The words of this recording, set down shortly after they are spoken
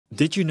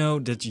Did you know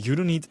that you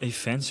don't need a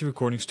fancy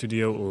recording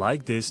studio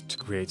like this to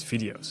create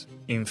videos?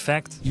 In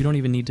fact, you don't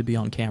even need to be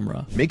on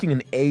camera. Making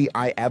an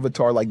AI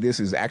avatar like this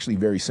is actually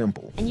very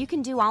simple. And you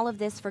can do all of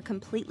this for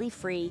completely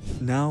free.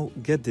 Now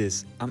get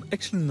this, I'm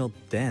actually not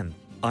Dan,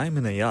 I'm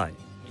an AI.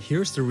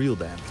 Here's the real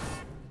Dan.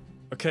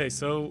 Okay,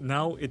 so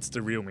now it's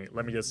the real me.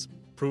 Let me just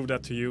prove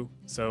that to you.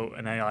 So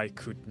an AI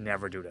could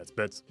never do that.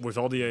 But with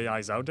all the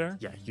AIs out there,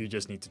 yeah, you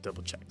just need to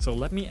double check. So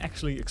let me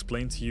actually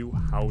explain to you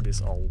how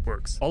this all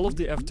works. All of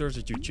the avatars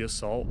that you just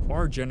saw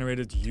are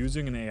generated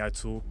using an AI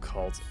tool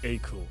called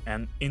Akool.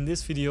 And in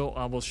this video,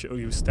 I will show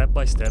you step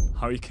by step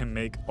how you can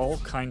make all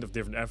kind of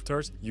different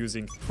avatars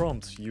using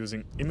prompts,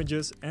 using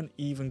images, and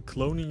even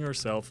cloning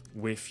yourself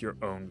with your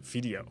own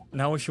video.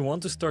 Now, if you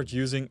want to start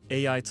using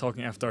AI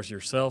talking avatars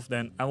yourself,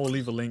 then I will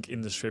leave a link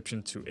in the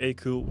description to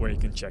Akool where you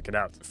can check it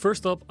out.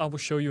 First up, I will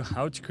show you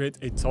how to create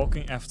a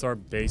talking avatar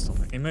based on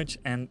an image,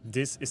 and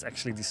this is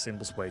actually the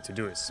simplest way to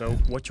do it. So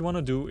what you want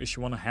to do is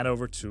you want to head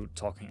over to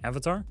talking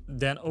avatar,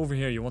 then over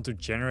here you want to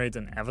generate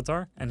an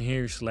avatar, and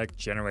here you select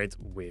generate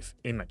with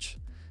image.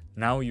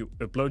 Now you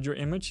upload your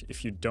image.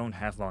 If you don't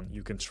have one,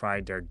 you can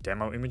try their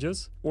demo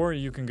images, or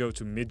you can go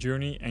to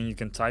Midjourney and you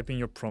can type in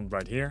your prompt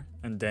right here,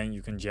 and then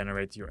you can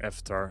generate your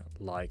avatar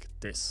like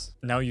this.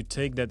 Now you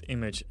take that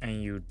image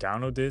and you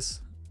download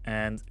this,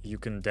 and you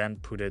can then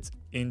put it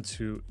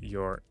into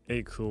your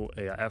Akool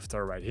AI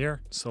avatar right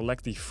here.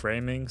 Select the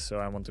framing, so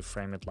I want to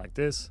frame it like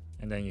this,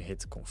 and then you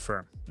hit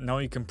confirm. Now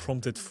you can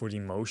prompt it for the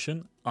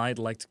motion. I'd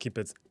like to keep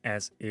it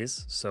as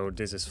is, so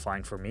this is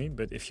fine for me,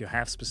 but if you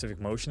have specific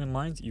motion in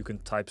mind, you can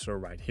type so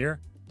right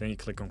here. Then you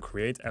click on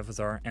create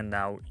avatar, and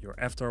now your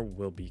avatar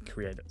will be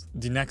created.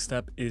 The next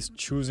step is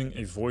choosing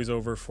a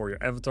voiceover for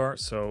your avatar.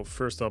 So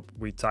first up,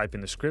 we type in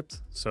the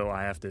script. So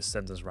I have this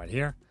sentence right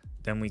here.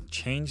 Then we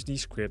change the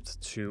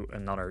script to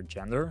another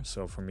gender.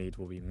 So for me, it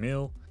will be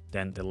male.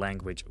 Then the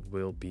language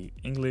will be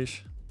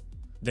English.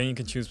 Then you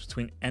can choose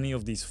between any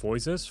of these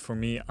voices. For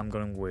me, I'm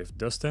going with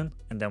Dustin,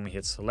 and then we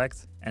hit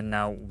select. And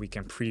now we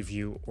can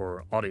preview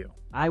our audio.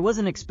 I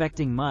wasn't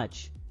expecting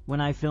much when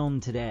I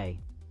filmed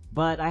today,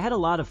 but I had a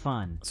lot of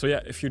fun. So yeah,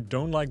 if you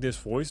don't like this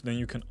voice, then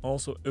you can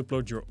also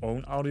upload your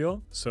own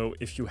audio. So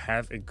if you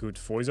have a good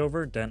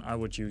voiceover, then I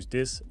would use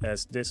this,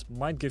 as this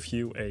might give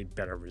you a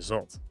better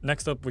result.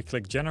 Next up, we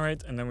click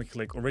generate, and then we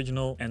click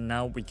original, and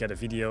now we get a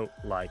video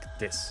like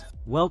this.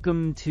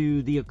 Welcome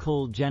to the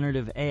Akool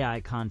generative AI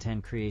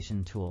content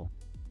creation tool.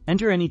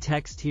 Enter any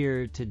text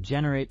here to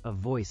generate a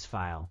voice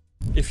file.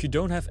 If you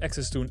don't have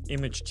access to an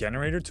image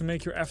generator to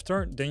make your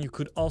avatar, then you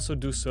could also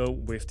do so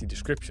with the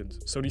descriptions.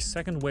 So the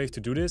second way to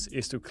do this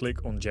is to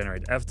click on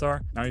generate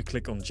avatar. Now you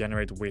click on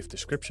generate with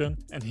description,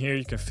 and here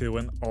you can fill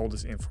in all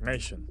this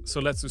information. So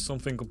let's do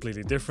something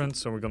completely different.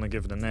 So we're gonna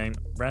give it a name,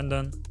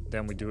 Brandon.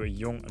 Then we do a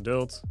young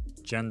adult.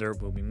 Gender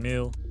will be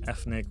male,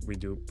 ethnic we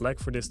do black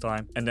for this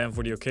time, and then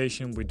for the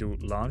occasion we do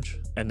lounge,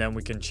 and then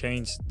we can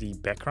change the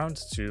background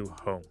to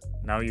home.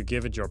 Now you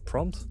give it your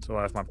prompt, so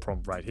I have my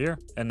prompt right here,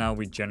 and now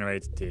we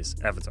generate this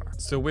avatar.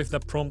 So with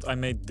that prompt I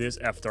made this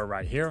avatar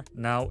right here.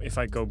 Now if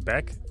I go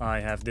back, I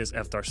have this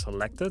avatar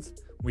selected.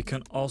 We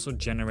can also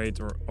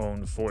generate our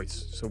own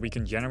voice. So we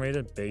can generate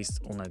it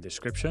based on a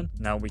description.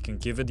 Now we can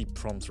give it the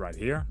prompt right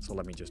here, so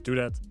let me just do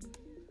that.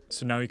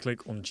 So now you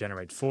click on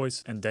generate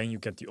voice, and then you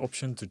get the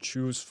option to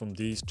choose from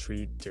these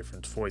 3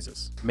 different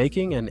voices.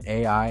 Making an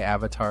AI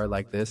avatar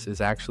like this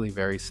is actually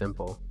very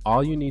simple.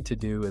 All you need to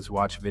do is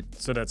watch videos.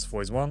 So that's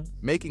voice 1.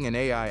 Making an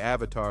AI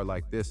avatar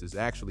like this is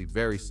actually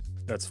very simple.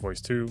 That's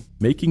voice 2.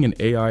 Making an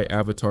AI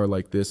avatar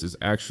like this is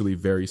actually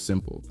very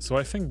simple. So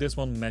I think this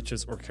one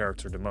matches our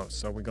character the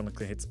most. So we're gonna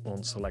hit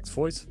on select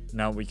voice.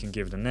 Now we can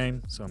give it a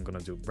name. So I'm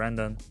gonna do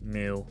Brandon,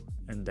 male,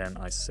 and then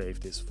I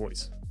save this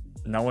voice.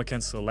 Now I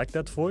can select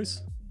that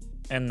voice.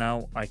 And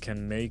now I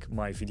can make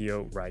my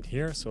video right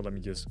here. So let me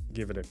just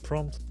give it a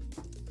prompt.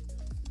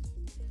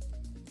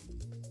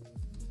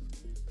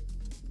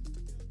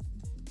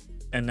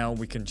 And now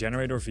we can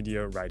generate our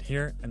video right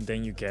here, and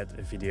then you get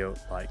a video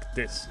like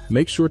this.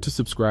 Make sure to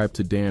subscribe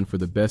to Dan for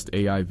the best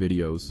AI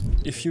videos.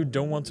 If you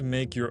don't want to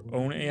make your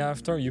own AI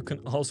avatar, you can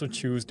also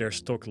choose their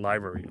stock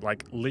library.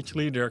 Like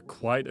literally there are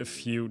quite a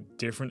few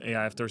different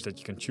AI avatars that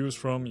you can choose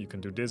from. You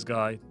can do this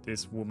guy,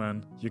 this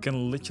woman. You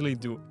can literally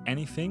do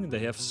anything.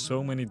 They have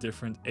so many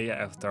different AI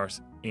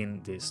avatars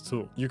in this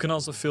tool. You can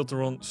also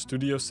filter on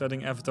studio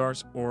setting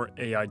avatars or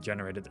AI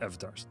generated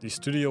avatars. The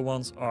studio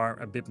ones are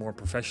a bit more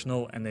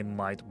professional and they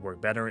might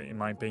work better in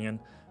my opinion,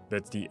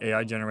 but the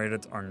AI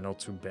generated are not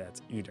too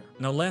bad either.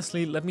 Now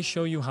lastly, let me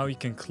show you how you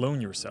can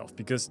clone yourself,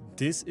 because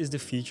this is the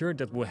feature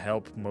that will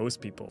help most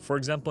people. For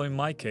example, in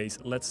my case,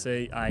 let's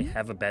say I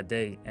have a bad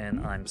day and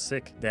I'm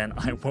sick, then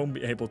I won't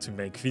be able to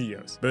make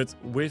videos. But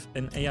with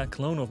an AI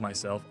clone of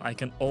myself, I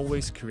can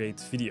always create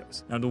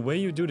videos. Now the way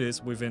you do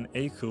this within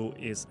Akool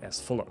is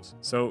as follows.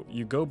 So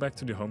you go back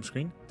to the home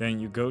screen, then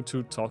you go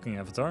to talking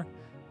avatar,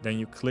 then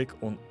you click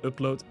on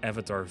upload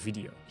avatar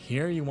video.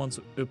 Here you want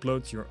to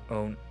upload your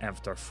own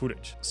avatar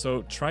footage.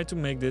 So try to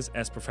make this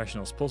as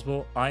professional as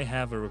possible. I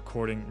have a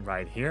recording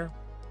right here.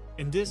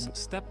 In this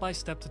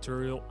step-by-step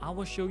tutorial, I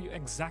will show you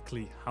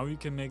exactly how you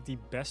can make the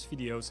best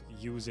videos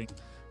using,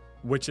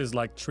 which is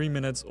like 3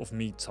 minutes of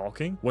me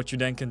talking. What you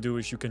then can do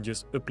is you can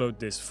just upload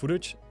this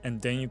footage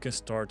and then you can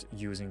start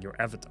using your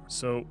avatar.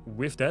 So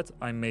with that,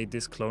 I made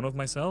this clone of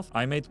myself.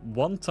 I made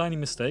one tiny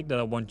mistake that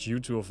I want you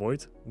to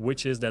avoid,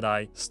 which is that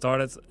I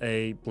started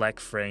a black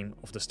frame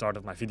of the start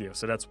of my video.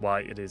 So that's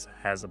why it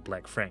has a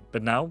black frame.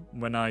 But now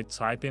when I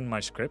type in my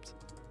script,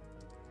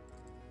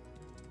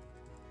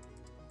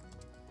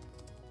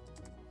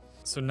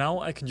 so now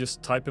I can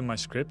just type in my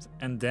script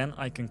and then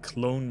I can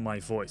clone my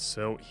voice.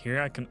 So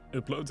here I can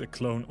upload a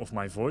clone of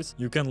my voice.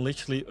 You can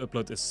literally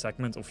upload a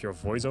segment of your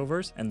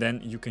voiceovers and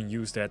then you can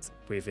use that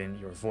within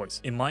your voice.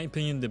 In my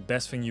opinion, the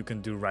best thing you can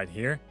do right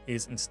here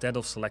is, instead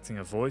of selecting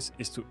a voice,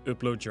 is to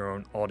upload your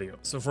own audio.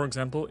 So for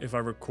example, if I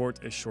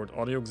record a short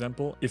audio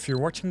example, if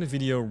you're watching the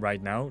video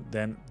right now,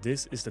 then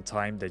this is the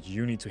time that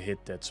you need to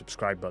hit that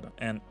subscribe button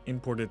and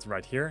import it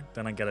right here.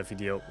 Then I get a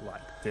video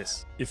like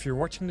this. If you're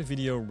watching the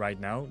video right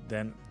now,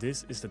 then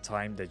this is the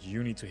time that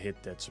you need to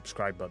hit that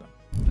subscribe button.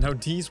 Now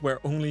these were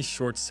only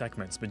short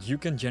segments, but you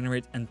can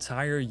generate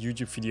entire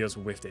YouTube videos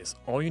with this.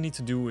 All you need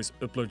to do is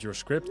upload your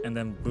script and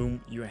then boom,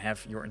 you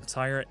have your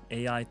entire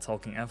AI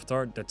talking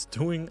avatar that's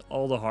doing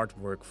all the hard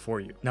work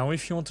for you. Now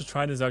if you want to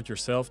try this out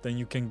yourself, then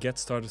you can get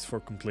started for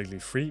completely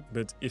free.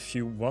 But if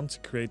you want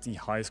to create the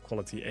highest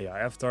quality AI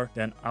avatar,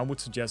 then I would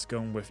suggest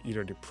going with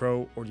either the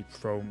Pro or the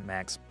Pro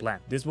Max plan.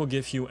 This will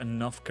give you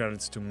enough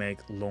credits to make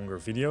longer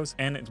videos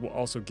and it will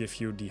also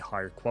give you the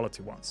higher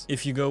quality ones.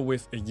 If you go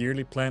with a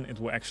yearly plan, it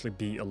will actually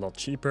be a lot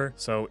cheaper.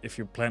 So if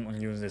you plan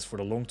on using this for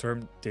the long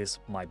term, this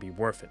might be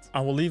worth it.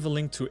 I will leave a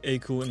link to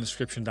Akool in the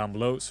description down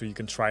below so you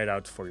can try it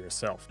out for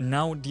yourself.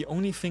 Now the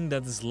only thing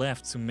that is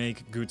left to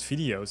make good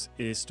videos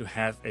is to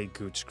have a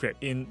good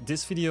script. In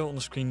this video on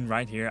the screen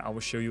right here, I will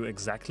show you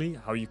exactly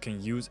how you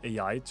can use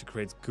AI to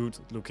create good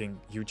looking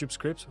YouTube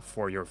scripts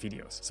for your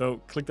videos.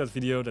 So click that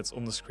video that's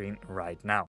on the screen right now.